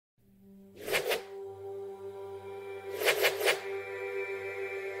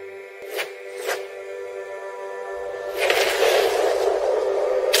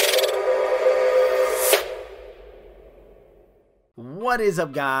What is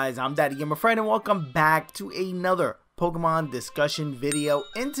up, guys? I'm DaddyGamerFred and welcome back to another Pokemon discussion video.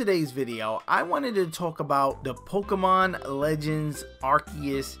 In today's video, I wanted to talk about the Pokemon Legends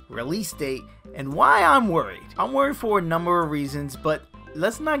Arceus release date and why I'm worried. I'm worried for a number of reasons, but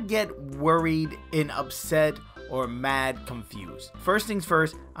let's not get worried and upset or mad confused. First things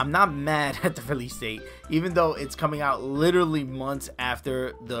first, I'm not mad at the release date, even though it's coming out literally months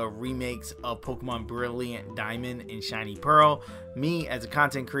after the remakes of Pokemon Brilliant Diamond and Shiny Pearl. Me, as a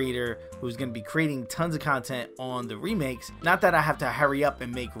content creator who's going to be creating tons of content on the remakes, not that I have to hurry up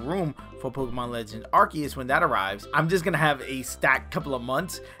and make room for Pokemon Legends Arceus when that arrives. I'm just going to have a stacked couple of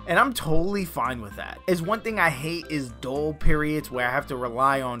months, and I'm totally fine with that. It's one thing I hate is dull periods where I have to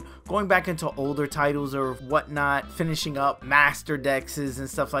rely on going back into older titles or whatnot, finishing up master dexes and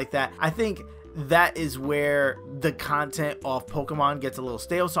stuff like that. I think that is where the content of Pokemon gets a little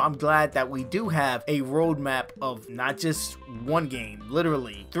stale, so I'm glad that we do have a roadmap of not just one game,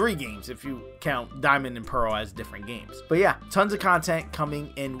 literally 3 games if you count Diamond and Pearl as different games. But yeah, tons of content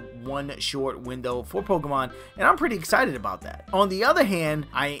coming in one short window for Pokemon, and I'm pretty excited about that. On the other hand,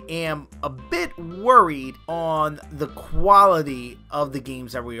 I am a bit worried on the quality of the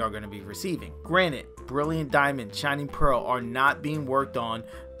games that we are going to be receiving. Granted, Brilliant Diamond, Shining Pearl are not being worked on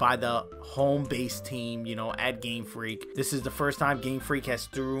by the home-based team, you know, at Game Freak. This is the first time Game Freak has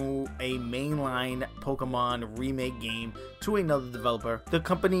threw a mainline Pokemon remake game to another developer. The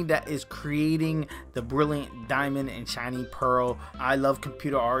company that is creating the Brilliant Diamond and Shiny Pearl, I Love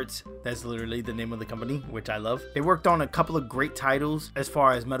Computer Arts, that's literally the name of the company, which I love. They worked on a couple of great titles as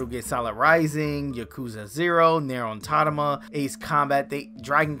far as Metal Gear Solid Rising, Yakuza 0, Nier Automata, Ace Combat,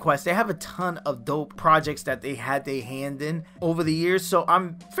 Dragon Quest. They have a ton of dope projects that they had their hand in over the years, so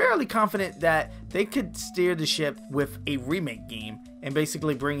I'm fairly confident that they could steer the ship with a remake game and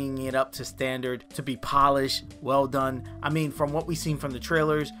basically bringing it up to standard to be polished, well done. I mean, from what we've seen from the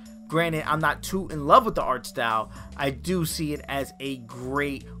trailers, granted, I'm not too in love with the art style. I do see it as a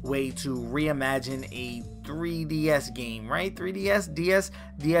great way to reimagine a 3DS game, right? 3DS,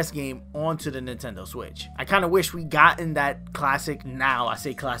 DS game onto the Nintendo Switch. I kind of wish we gotten that classic, now I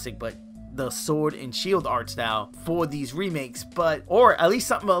say classic, but the sword and shield art style for these remakes, but or at least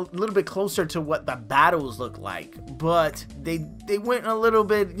something a little bit closer to what the battles look like. But they went a little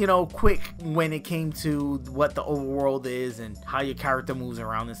bit, you know, quick when it came to what the overworld is and how your character moves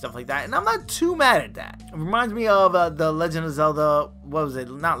around and stuff like that, and I'm not too mad at that. It reminds me of the Legend of Zelda, what was it,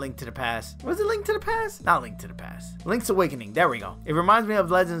 not Link to the Past, was it Link to the Past? Not Link to the Past, Link's Awakening, there we go. It reminds me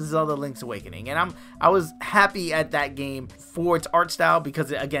of Legend of Zelda Link's Awakening, and I was happy at that game for its art style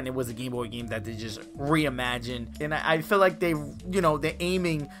because again, it was a Game Boy game that they just reimagined, and I feel like they, you know, they're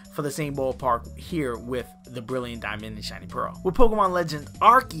aiming for the same ballpark here with the Brilliant Diamond and Shiny Pearl. With Pokemon Legends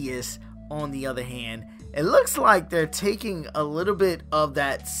Arceus, on the other hand, it looks like they're taking a little bit of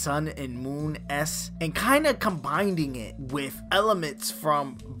that Sun and Moon-esque and kind of combining it with elements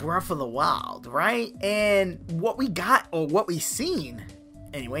from Breath of the Wild, right? And what we got, or what we seen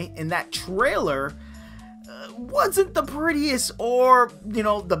anyway, in that trailer wasn't the prettiest or, you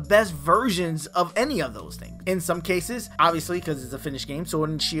know, the best versions of any of those things. In some cases, obviously, because it's a finished game, Sword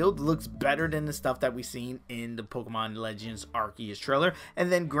and Shield looks better than the stuff that we've seen in the Pokemon Legends Arceus trailer.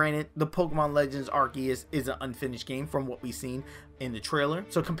 And then granted, the Pokemon Legends Arceus is an unfinished game from what we've seen in the trailer,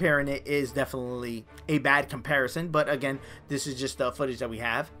 so comparing it is definitely a bad comparison. But again, this is just the footage that we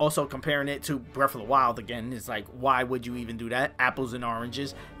have. Also, comparing it to Breath of the Wild, again, is like, why would you even do that? Apples and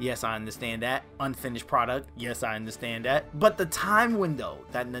oranges, yes, I understand that. Unfinished product, yes, I understand that. But the time window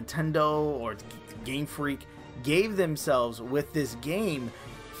that Nintendo or Game Freak gave themselves with this game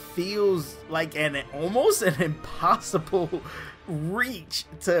feels like almost an impossible reach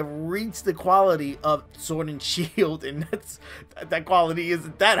to reach the quality of Sword and Shield, and that quality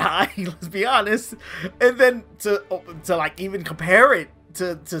isn't that high, let's be honest. And then to like even compare it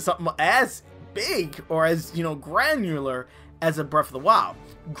to something as big or as, you know, granular as a Breath of the Wild.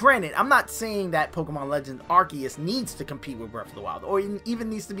 Granted, I'm not saying that Pokemon Legends Arceus needs to compete with Breath of the Wild or even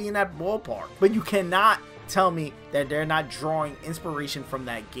needs to be in that ballpark, but you cannot tell me that they're not drawing inspiration from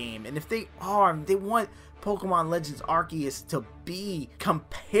that game. And if they are, they want Pokemon Legends Arceus to be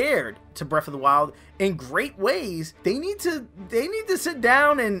compared to Breath of the Wild in great ways, they need to sit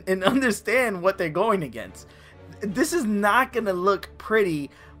down and understand what they're going against. This is not gonna look pretty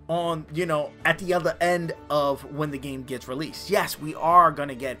on, you know, at the other end of when the game gets released. Yes, we are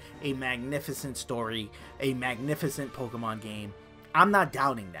gonna get a magnificent story, a magnificent Pokemon game. I'm not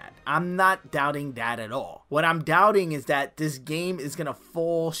doubting that. I'm not doubting that at all. What I'm doubting is that this game is gonna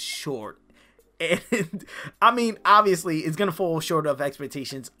fall short. And I mean, obviously, it's gonna fall short of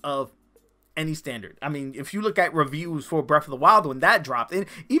expectations of any standard. I mean, if you look at reviews for Breath of the Wild when that dropped, and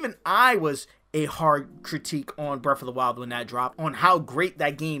even I was a hard critique on Breath of the Wild when that dropped, on how great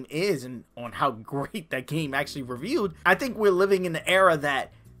that game is and on how great that game actually reviewed. I think we're living in the era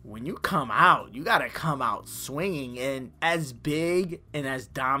that when you come out, you gotta come out swinging. And as big and as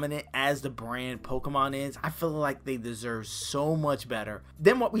dominant as the brand Pokemon is, I feel like they deserve so much better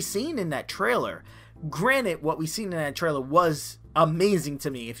than what we seen in that trailer. Granted, what we seen in that trailer was amazing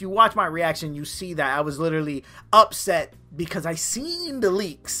to me. If you watch my reaction, you see that I was literally upset because I seen the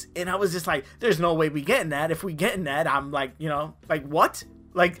leaks and I was just like, there's no way we getting that. If we getting that, I'm like, you know, like what?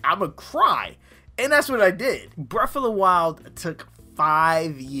 Like, I'm gonna cry. And that's what I did. Breath of the Wild took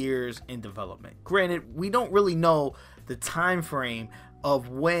 5 years in development. Granted, we don't really know the time frame of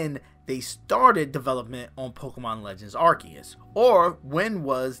when they started development on Pokemon Legends Arceus, or when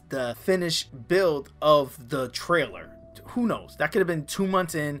was the finished build of the trailer. Who knows? That could have been 2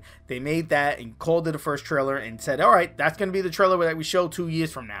 months in. They made that and called it the first trailer and said, all right, that's going to be the trailer that we show 2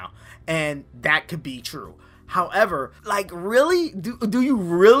 years from now. And that could be true. However, like, really? Do you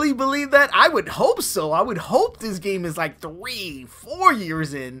really believe that? I would hope so. I would hope this game is like 3-4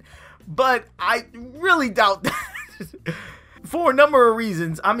 years in, but I really doubt that. For a number of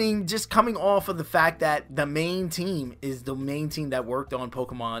reasons. I mean, just coming off of the fact that the main team is the main team that worked on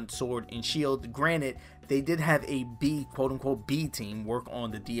Pokemon Sword and Shield. Granted, they did have a B, quote-unquote B team work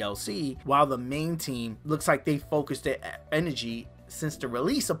on the DLC, while the main team looks like they focused their energy since the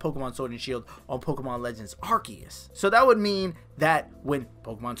release of Pokemon Sword and Shield on Pokemon Legends Arceus. So that would mean that when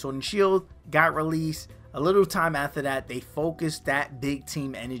Pokemon Sword and Shield got released, a little time after that, they focused that big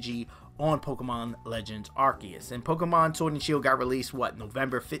team energy on Pokemon Legends Arceus. And Pokemon Sword and Shield got released, what,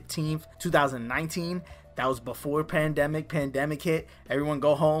 November 15th, 2019? That was before pandemic. Pandemic hit. Everyone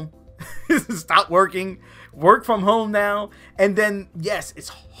go home. Stop working. Work from home now. And then, yes, it's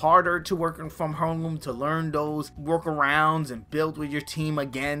harder to work from home, to learn those workarounds and build with your team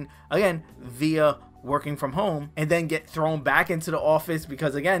again via working from home, and then get thrown back into the office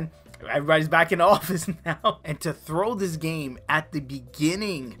because, again, everybody's back in the office now. And to throw this game at the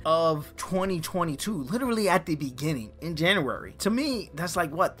beginning of 2022, literally at the beginning in January, to me, that's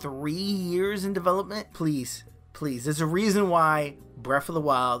like, what, 3 years in development? Please, there's a reason why Breath of the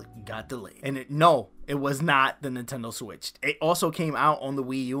Wild got delayed. And no, it was not the Nintendo Switch. It also came out on the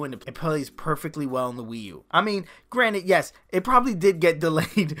Wii U, and it plays perfectly well on the Wii U. I mean, granted, yes, it probably did get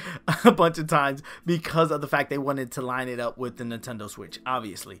delayed a bunch of times because of the fact they wanted to line it up with the Nintendo Switch,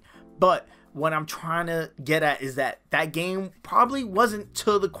 obviously. But what I'm trying to get at is that that game probably wasn't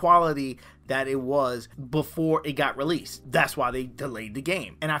to the quality that it was before it got released. That's why they delayed the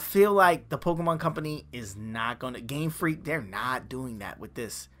game. And I feel like the Pokemon Company is not going to, Game Freak, they're not doing that with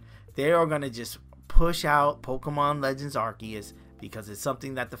this. They are going to just push out Pokemon Legends Arceus because it's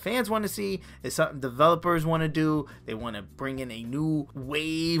something that the fans want to see. It's something developers want to do. They want to bring in a new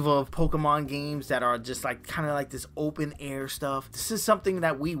wave of Pokemon games that are just like kind of like this open air stuff. This is something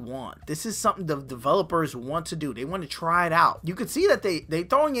that we want. This is something the developers want to do. They want to try it out. You could see that they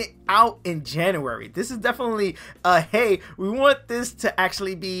throwing it out in January. This is definitely hey, we want this to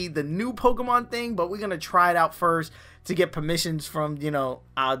actually be the new Pokemon thing, but we're gonna try it out first to get permissions from, you know,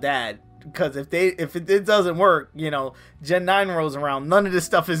 our dad. Because if it doesn't work, you know, Gen 9 rolls around, none of this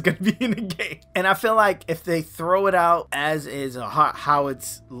stuff is going to be in the game. And I feel like if they throw it out as is, how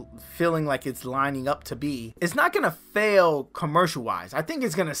it's feeling like it's lining up to be, it's not going to fail commercial-wise. I think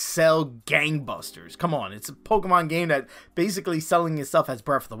it's going to sell gangbusters. Come on, it's a Pokemon game that basically selling itself as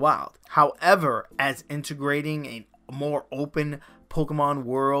Breath of the Wild. However, as integrating a more open Pokemon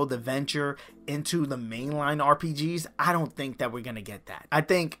world adventure into the mainline RPGs, I don't think that we're gonna get that. I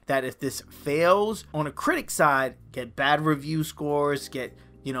think that if this fails on a critic side, get bad review scores, get,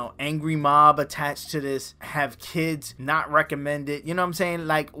 you know, angry mob attached to this, have kids not recommend it, you know what I'm saying?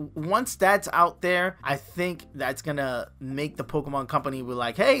 Like, once that's out there, I think that's gonna make the Pokemon Company be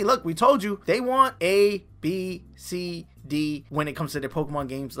like, hey, look, we told you they want A, B, C, D when it comes to their Pokemon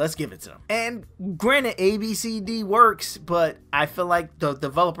games. Let's give it to them. And granted, A, B, C, D works, but I feel like the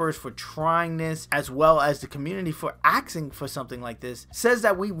developers for trying this, as well as the community for asking for something like this, says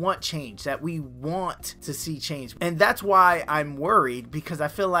that we want change, that we want to see change. And that's why I'm worried, because I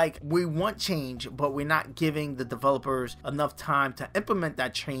feel like we want change, but we're not giving the developers enough time to implement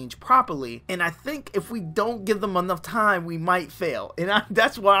that change properly. And I think if we don't give them enough time, we might fail. And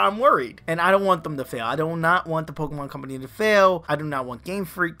that's why I'm worried. And I don't want them to fail. I do not want the Pokemon Company to fail. I do not want Game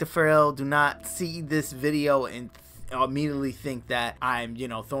Freak to fail. Do not see this video and immediately think that I'm, you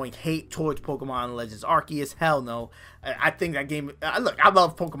know, throwing hate towards Pokemon Legends Arceus. Hell no. I think that game, look, I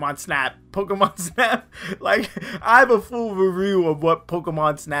love Pokemon Snap. Pokemon Snap, like, I have a full review of what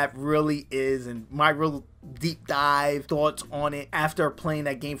Pokemon Snap really is and my real deep dive thoughts on it after playing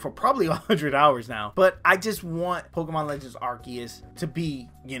that game for probably 100 hours now. But I just want Pokemon Legends Arceus to be,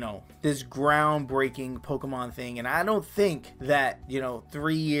 you know, this groundbreaking Pokemon thing, and I don't think that, you know,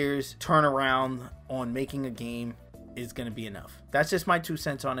 3 years turnaround on making a game is gonna be enough. That's just my 2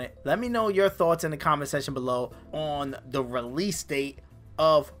 cents on it. Let me know your thoughts in the comment section below on the release date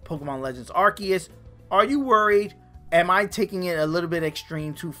of Pokemon Legends Arceus. Are you worried? Am I taking it a little bit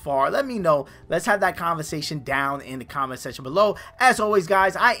extreme too far? Let me know. Let's have that conversation down in the comment section below. As always,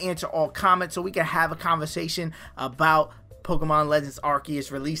 guys, I answer all comments so we can have a conversation about Pokemon Legends Arceus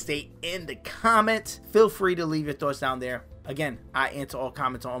release date in the comments. Feel free to leave your thoughts down there. Again, I answer all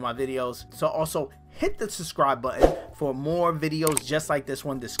comments on all my videos. So also hit the subscribe button for more videos just like this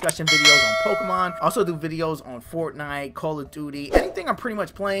one, discussion videos on Pokemon. Also do videos on Fortnite, Call of Duty, anything I'm pretty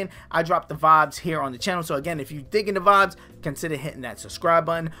much playing. I drop the vibes here on the channel. So again, if you're digging the vibes, consider hitting that subscribe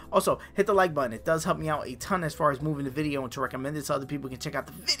button. Also hit the like button. It does help me out a ton as far as moving the video and to recommend it so other people can check out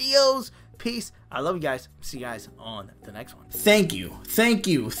the videos. Peace. I love you guys. See you guys on the next one. Thank you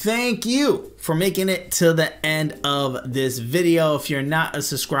for making it to the end of this video. If you're not a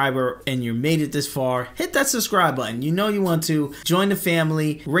subscriber and you made it this far, hit that subscribe button. You know you want to join the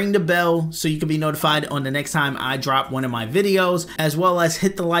family, ring the bell so you can be notified on the next time I drop one of my videos, as well as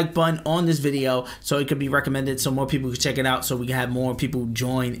hit the like button on this video so it could be recommended so more people can check it out, so we can have more people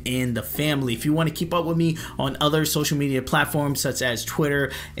join in the family. If you want to keep up with me on other social media platforms such as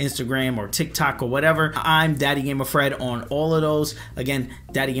Twitter, Instagram, or TikTok or whatever, I'm DaddyGamerFred on all of those. Again,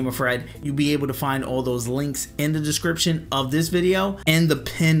 DaddyGamerFred. You'll be able to find all those links in the description of this video and the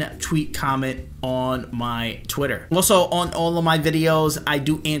pinned tweet comment on my Twitter. Also, on all of my videos, I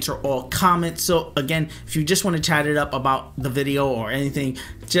do answer all comments. So again, if you just want to chat it up about the video or anything,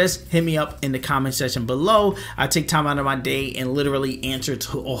 just hit me up in the comment section below. I take time out of my day and literally answer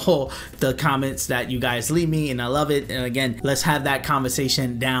to all the comments that you guys leave me, and I love it. And again, let's have that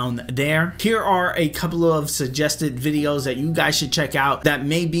conversation down there. Here are a couple of suggested videos that you guys should check out that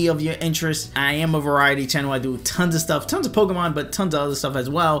may be of your interest. I am a variety channel. I do tons of stuff, tons of Pokemon, but tons of other stuff as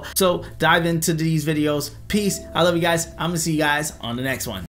well. So dive into these videos. Peace. I love you guys. I'm gonna see you guys on the next one.